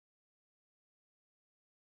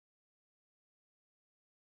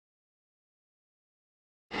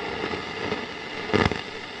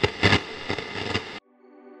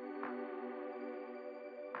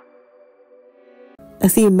I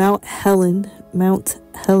see Mount Helen.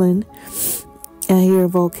 I hear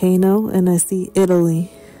Volcano, and I see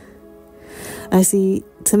Italy. I see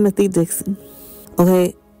Timothy Dixon.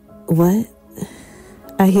 Okay, what?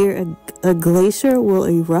 I hear a glacier will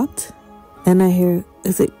erupt, and I hear,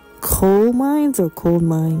 is it coal mines or cold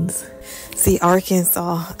mines? See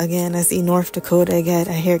Arkansas again. I see North Dakota again.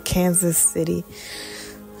 I hear Kansas City.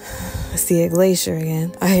 I see a glacier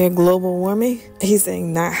again. I hear global warming. He's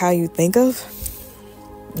saying not how you think of,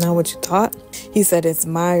 not what you thought. He said it's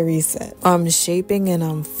my reset. I'm shaping and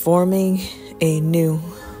I'm forming a new.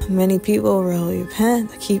 Many people will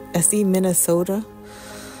repent. I see Minnesota.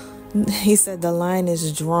 He said the line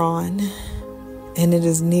is drawn and it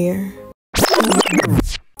is near.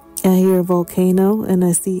 I hear Volcano, and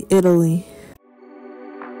I see Italy.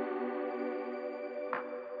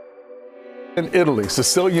 In Italy,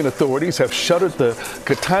 Sicilian authorities have shuttered the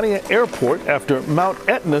Catania airport after Mount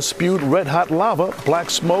Etna spewed red-hot lava,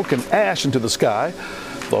 black smoke, and ash into the sky.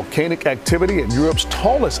 Volcanic activity at Europe's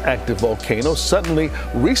tallest active volcano suddenly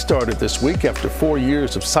restarted this week after 4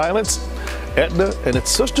 years of silence. Etna and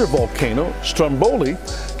its sister volcano, Stromboli,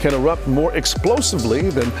 can erupt more explosively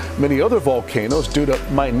than many other volcanoes due to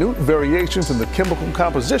minute variations in the chemical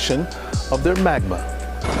composition of their magma.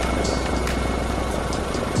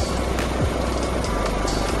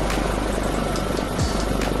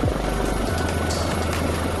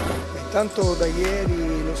 Intanto da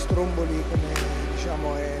ieri lo Stromboli, come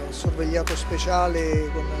diciamo, è sorvegliato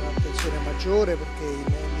speciale con un'attenzione maggiore perché è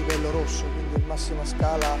in livello rosso, quindi in massima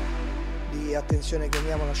scala di attenzione,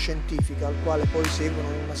 chiamiamola scientifica, al quale poi seguono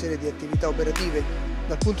una serie di attività operative.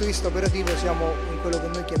 Dal punto di vista operativo siamo in quello che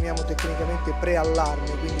noi chiamiamo tecnicamente pre-allarme,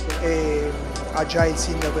 quindi ha già il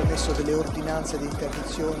sindaco emesso delle ordinanze di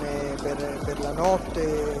interdizione per la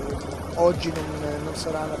notte. Oggi non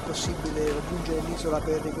sarà possibile raggiungere l'isola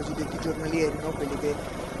per i cosiddetti giornalieri, no? Quelli che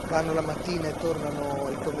vanno la mattina e tornano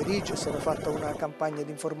il pomeriggio. È stata fatta una campagna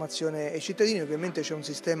di informazione ai cittadini, ovviamente c'è un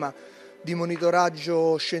sistema di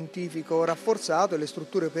monitoraggio scientifico rafforzato e le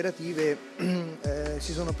strutture operative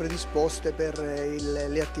si sono predisposte per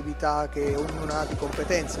le attività che ognuno ha di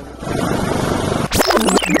competenza.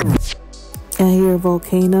 I hear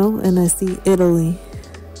Volcano, and I see Italy.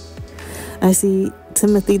 I see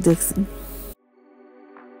Timothy Dixon.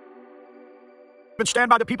 And stand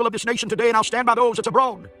by the people of this nation today, and I'll stand by those that's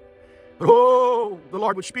abroad. But oh, the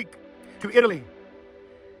Lord would speak to Italy.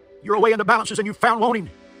 You're away in the balances and you've found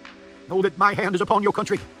wanting. Know that my hand is upon your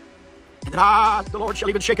country, and that I, the Lord, shall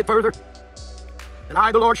even shake it further. And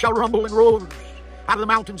I, the Lord, shall rumble and roar out of the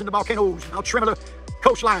mountains and the volcanoes, and I'll tremor the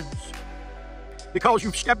coastlines. Because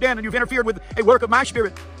you've stepped in and you've interfered with a work of my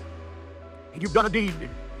spirit, and you've done a deed.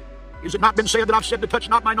 Is it not been said that I've said to touch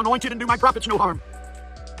not mine anointed and do my prophets no harm?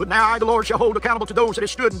 But now I, the Lord, shall hold accountable to those that have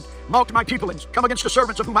stood and mocked my people and come against the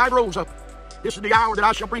servants of whom I rose up. This is the hour that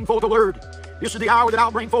I shall bring forth a word. This is the hour that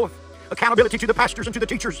I'll bring forth accountability to the pastors and to the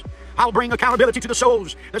teachers. I'll bring accountability to the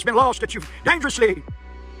souls that's been lost that you've dangerously,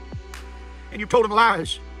 and you've told them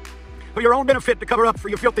lies for your own benefit to cover up for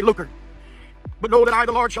your filthy lucre. But know that I,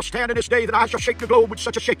 the Lord, shall stand in this day, that I shall shake the globe with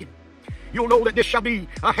such a shaking. You'll know that this shall be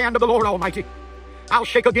a hand of the Lord Almighty. I'll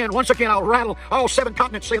shake again, once again, I'll rattle all 7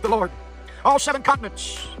 continents, saith the Lord. All 7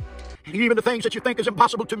 continents. And even the things that you think is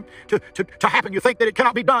impossible to happen, you think that it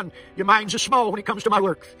cannot be done, your mind's is small when it comes to my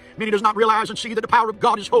work. Many does not realize and see that the power of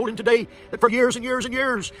God is holding today, that for years and years and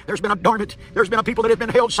years, there's been a dormant, there's been a people that have been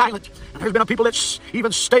held silent, and there's been a people that's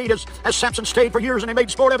even stayed as Samson stayed for years, and they made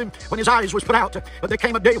sport of him when his eyes was put out. But there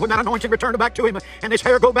came a day when that anointing returned back to him, and his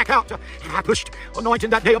hair go back out. And I pushed anointing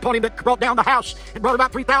that day upon him that brought down the house, and brought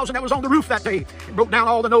about 3,000 that was on the roof that day, and broke down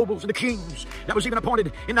all the nobles and the kings that was even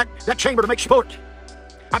appointed in that chamber to make sport.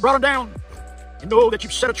 I brought them down. And know that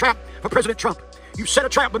you've set a trap for President Trump. You've set a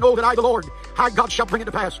trap, but know that I, the Lord, high God, shall bring it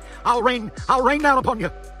to pass. I'll rain down upon you.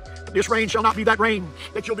 But this rain shall not be that rain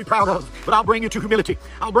that you'll be proud of, but I'll bring you to humility.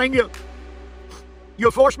 I'll bring you.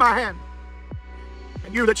 You'll force my hand.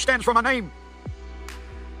 And you that stands for my name,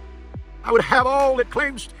 I would have all that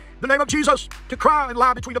claims the name of Jesus to cry and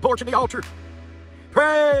lie between the porch and the altar.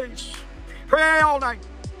 Praise. Pray all night.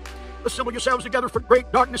 Assemble yourselves together, for great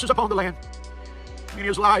darkness is upon the land. Many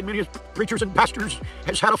has lied, many as preachers and pastors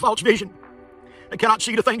has had a false vision. They cannot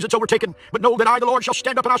see the things that's overtaken, but know that I, the Lord, shall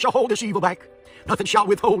stand up and I shall hold this evil back. Nothing shall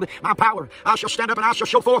withhold my power. I shall stand up and I shall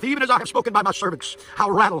show forth, even as I have spoken by my servants.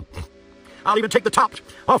 I'll rattle. I'll even take the tops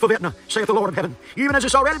off of Etna, saith the Lord of heaven. Even as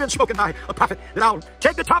it's already been spoken by a prophet, that I'll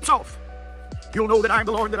take the tops off. You'll know that I am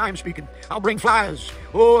the Lord, that I am speaking. I'll bring flies.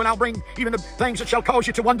 Oh, and I'll bring even the things that shall cause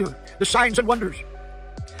you to wonder, the signs and wonders.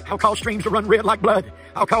 I'll cause streams to run red like blood.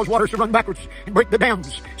 I'll cause waters to run backwards and break the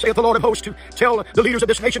dams, saith the Lord of hosts, to tell the leaders of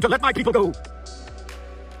this nation to let my people go.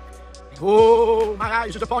 Oh, my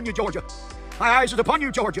eyes is upon you, Georgia. My eyes is upon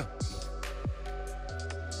you, Georgia.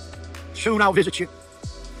 Soon I'll visit you.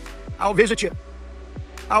 I'll visit you.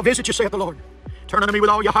 I'll visit you, saith the Lord. Turn unto me with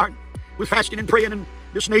all your heart, with fasting and praying, and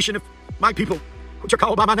this nation of my people, which are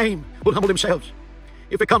called by my name, will humble themselves.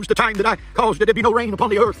 If it comes the time that I cause that there be no rain upon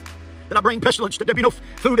the earth, that I bring pestilence, that there be no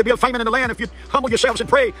food, there be a famine in the land, if you humble yourselves and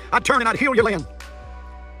pray, I'd turn and I'd heal your land.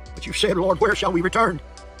 But you said, Lord, where shall we return?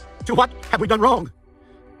 To what have we done wrong?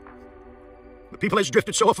 The people has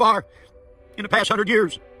drifted so far in the past 100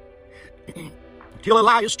 years till a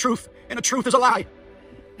lie is truth and a truth is a lie.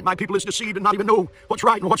 And my people is deceived and not even know what's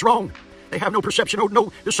right and what's wrong. They have no perception,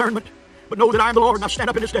 no discernment, but know that I am the Lord, and I stand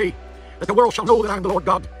up in this day, that the world shall know that I am the Lord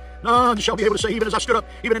God. None shall be able to say, even as I stood up,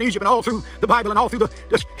 even in Egypt, and all through the Bible and all through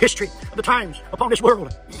the history of the times upon this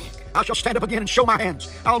world, I shall stand up again and show my hands.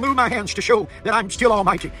 I'll move my hands to show that I'm still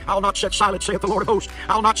almighty. I'll not sit silent, saith the Lord of hosts.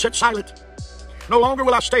 I'll not sit silent. No longer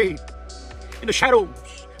will I stay in the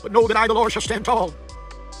shadows, but know that I, the Lord, shall stand tall.